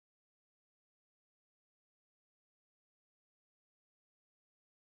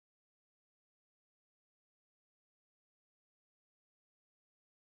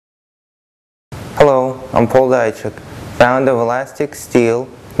Hello, I'm Paul Dychuk, founder of Elastic Steel,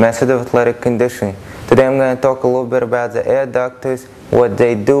 Method of Athletic Conditioning. Today I'm going to talk a little bit about the adductors, what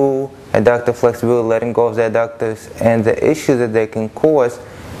they do, adductor flexibility, letting go of the adductors, and the issues that they can cause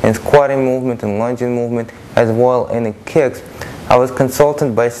in squatting movement and lunging movement, as well in the kicks. I was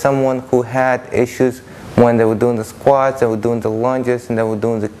consulted by someone who had issues when they were doing the squats, they were doing the lunges, and they were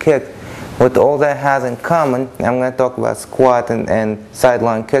doing the kicks. What all that has in common, I'm going to talk about squat and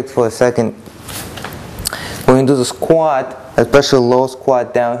sideline kicks for a second. When you do the squat, especially low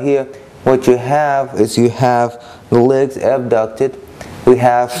squat down here, what you have is you have the legs abducted, we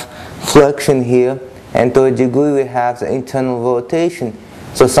have flexion here, and to a degree we have the internal rotation.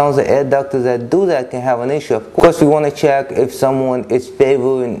 So some of the adductors that do that can have an issue. Of course, we want to check if someone is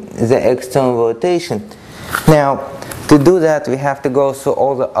favoring the external rotation. Now, to do that, we have to go through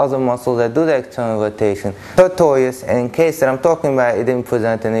all the other muscles that do the external rotation. Sartorius, and in case that I'm talking about, it didn't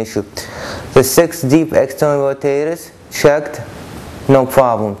present an issue. The 6 deep external rotators, checked, no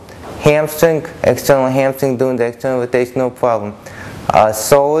problem. Hamstring, external hamstring doing the external rotation, no problem.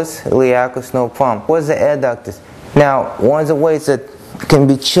 Psoas, iliacus, no problem. What's the adductors? Now, one of the ways that can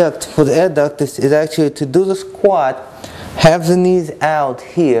be checked for the adductors is actually to do the squat, have the knees out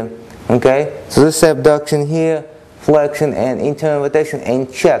here, okay? So this abduction here, flexion and internal rotation,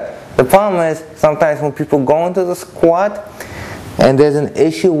 and check. The problem is sometimes when people go into the squat and there's an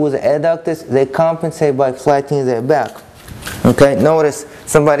issue with the adductors, they compensate by flattening their back. Okay, notice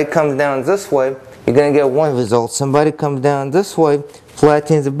somebody comes down this way, you're going to get one result. Somebody comes down this way,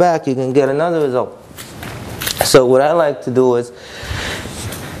 flattens the back, you're going to get another result. So what I like to do is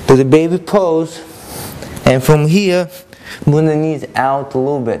do the baby pose, and from here bring the knees out a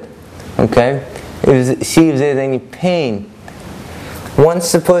little bit. Okay, see if there's any pain.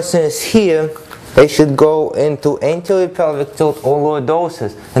 Once the person is here, they should go into anterior pelvic tilt or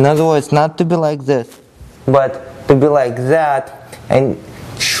lordosis. In other words, not to be like this, but to be like that, and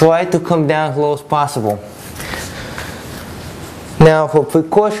try to come down as low as possible. Now, for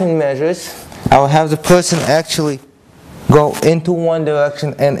precaution measures, I will have the person actually go into one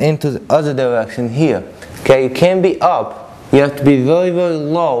direction and into the other direction here. Okay, you can't be up. You have to be very, very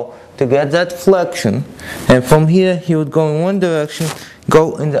low to get that flexion. And from here, he would go in one direction,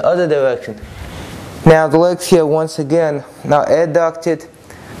 go in the other direction. Now, the legs here, once again, now adducted,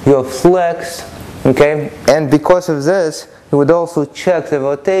 you're flexed, okay? And because of this, you would also check the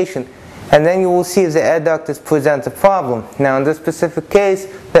rotation. And then you will see if the adductors present a problem. Now, in this specific case,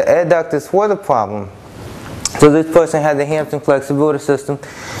 the adductors were the problem. So this person had the hamstring flexibility system,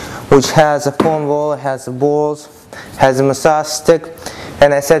 which has a foam roller, has the balls, has a massage stick,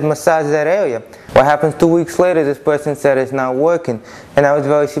 and I said massage that area. What happens 2 weeks later, this person said it's not working, and I was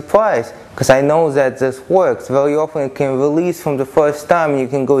very surprised because I know that this works. Very often it can release from the first time and you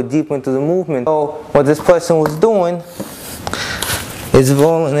can go deep into the movement. So what this person was doing is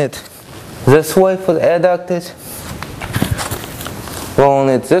rolling it this way for the adductors,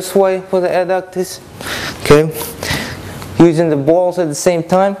 rolling it this way for the adductors, okay, using the balls at the same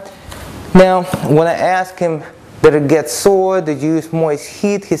time. Now, when I asked him, did it get sore? Did you use moist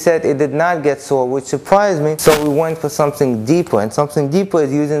heat? He said it did not get sore, which surprised me. So we went for something deeper, and something deeper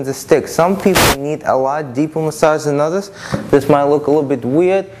is using the stick. Some people need a lot deeper massage than others. This might look a little bit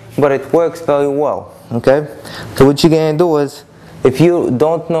weird, but it works very well. Okay? So what you're going to do is, if you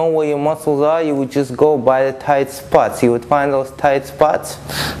don't know where your muscles are, you would just go by the tight spots. You would find those tight spots.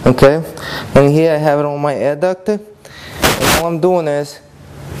 Okay? And here I have it on my adductor. And all I'm doing is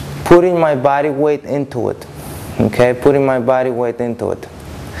putting my body weight into it. Okay, putting my body weight into it.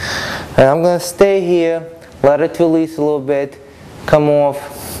 And I'm going to stay here, let it release a little bit, come off,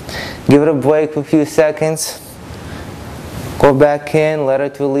 give it a break for a few seconds, go back in, let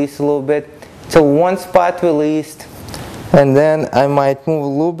it release a little bit. So one spot released, and then I might move a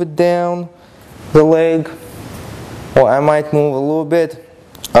little bit down the leg, or I might move a little bit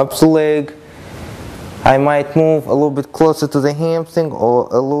up the leg. I might move a little bit closer to the hamstring or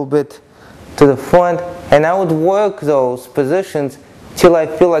a little bit to the front, and I would work those positions till I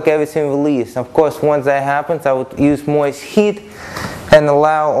feel like everything released. Of course, once that happens, I would use moist heat and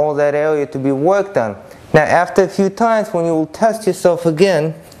allow all that area to be worked on. Now, after a few times, when you will test yourself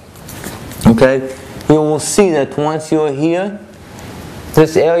again, okay, you will see that once you're here,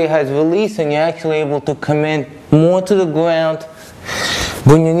 this area has released and you're actually able to come in more to the ground,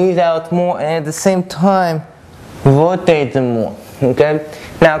 bring your knees out more, and at the same time, rotate them more. Okay?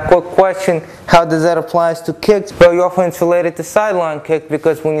 Now, quick question, how does that apply to kicks? Very often it's related to sideline kick,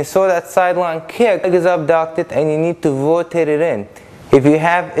 because when you saw that sideline kick, leg is abducted and you need to rotate it in. If you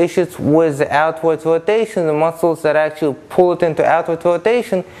have issues with the outward rotation, the muscles that actually pull it into outward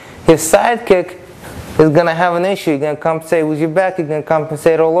rotation, your side kick is going to have an issue. You're going to compensate with your back, you're going to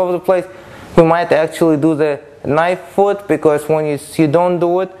compensate all over the place. You might actually do the knife foot, because when you don't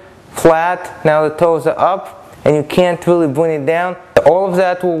do it flat, now the toes are up and you can't really bring it down. All of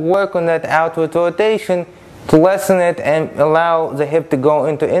that will work on that outward rotation to lessen it and allow the hip to go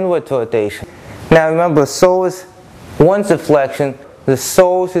into inward rotation. Now remember, psoas, once a flexion, the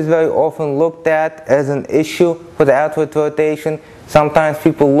psoas is very often looked at as an issue for the outward rotation. Sometimes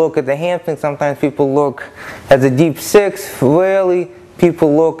people look at the hamstring, sometimes people look at the deep six, rarely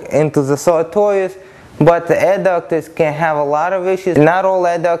people look into the sartorius, but the adductors can have a lot of issues. Not all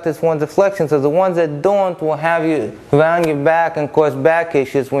adductors want the flexion, so the ones that don't will have you round your back and cause back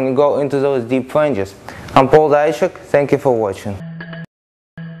issues when you go into those deep fringes. I'm Paul Dyshuk. Thank you for watching.